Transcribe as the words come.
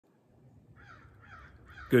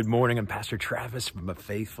Good morning, I'm Pastor Travis from A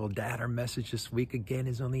Faithful Dad. Our message this week again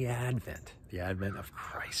is on the Advent of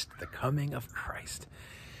Christ, the coming of Christ.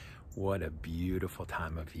 What a beautiful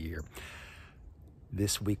time of year.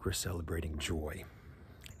 This week we're celebrating joy.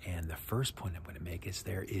 And the first point I'm going to make is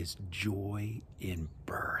there is joy in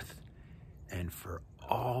birth. And for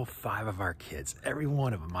all 5 of our kids, every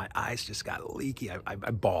one of them, my eyes just got leaky. I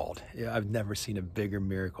bawled. I've never seen a bigger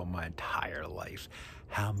miracle in my entire life.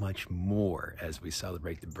 How much more as we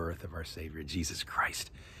celebrate the birth of our Savior, Jesus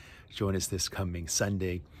Christ. Join us this coming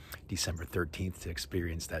Sunday, December 13th, to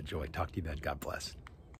experience that joy. Talk to you then. God bless.